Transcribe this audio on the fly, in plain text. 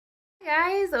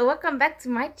guys, welcome back to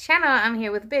my channel. I'm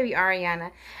here with baby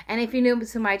Ariana, and if you're new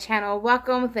to my channel,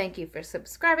 welcome. Thank you for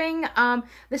subscribing.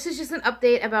 This is just an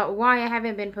update about why I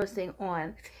haven't been posting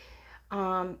on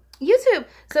YouTube.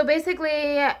 So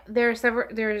basically there's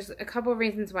a couple of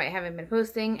reasons why I haven't been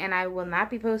posting, and I will not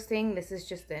be posting. This is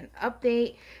just an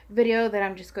update video that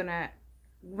I'm just gonna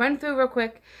run through real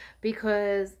quick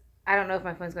because I don't know if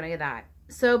my phone's gonna get died.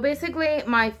 So basically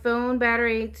my phone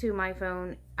battery to my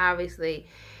phone, obviously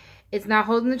it's not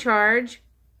holding the charge,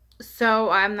 so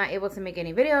I'm not able to make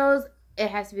any videos. It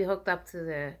has to be hooked up to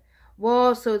the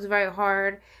wall, so it's very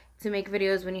hard to make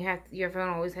videos when you have your phone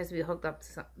always has to be hooked up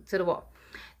to the wall,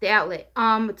 the outlet.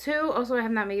 Two, also I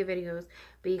have not made videos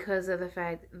because of the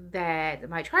fact that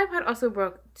my tripod also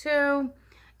broke too.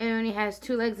 It only has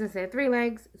 2 legs instead of 3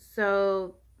 legs,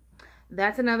 so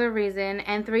that's another reason.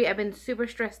 And 3, I've been super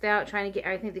stressed out trying to get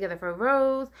everything together for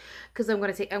Rose, because I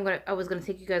was gonna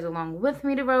take you guys along with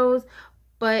me to Rose,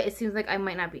 but it seems like I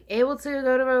might not be able to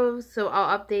go to Rose, so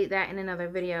I'll update that in another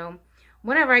video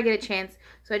whenever I get a chance.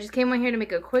 So I just came on here to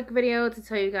make a quick video to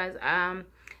tell you guys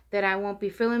that I won't be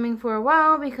filming for a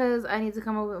while because I need to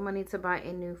come up with money to buy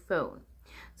a new phone.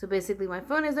 So basically my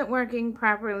phone isn't working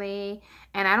properly,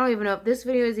 and I don't even know if this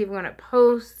video is even going to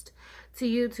post to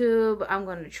YouTube. I'm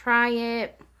going to try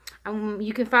it.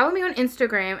 You can follow me on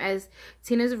Instagram as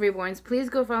Tina's Reborns. Please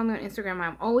go follow me on Instagram.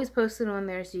 I'm always posting on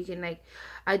there, so you can, like,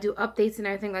 I do updates and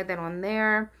everything like that on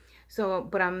there. So,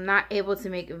 but I'm not able to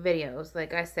make videos,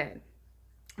 like I said,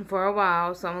 for a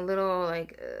while. So I'm a little,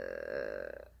 like,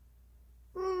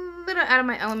 little out of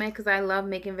my element because I love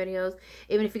making videos.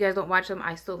 Even if you guys don't watch them,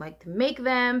 I still like to make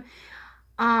them.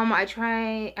 I've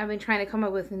been trying to come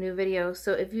up with new videos.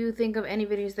 So if you think of any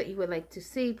videos that you would like to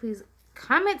see, please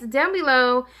comment down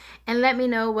below and let me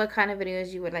know what kind of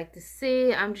videos you would like to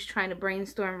see. I'm just trying to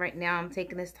brainstorm right now. I'm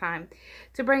taking this time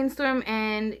to brainstorm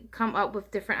and come up with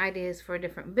different ideas for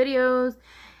different videos.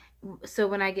 So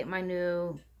when I get my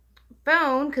new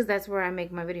phone, because that's where I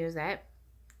make my videos at,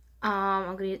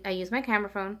 I use my camera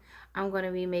phone. I'm going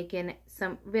to be making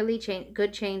some really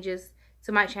good changes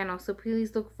to my channel, so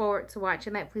please look forward to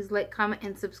watching that. Please like, comment,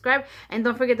 and subscribe, and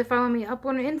don't forget to follow me up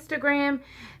on Instagram.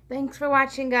 Thanks for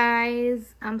watching,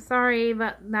 guys. I'm sorry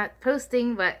about not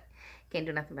posting, but can't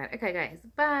do nothing about it. Okay, guys,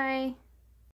 bye.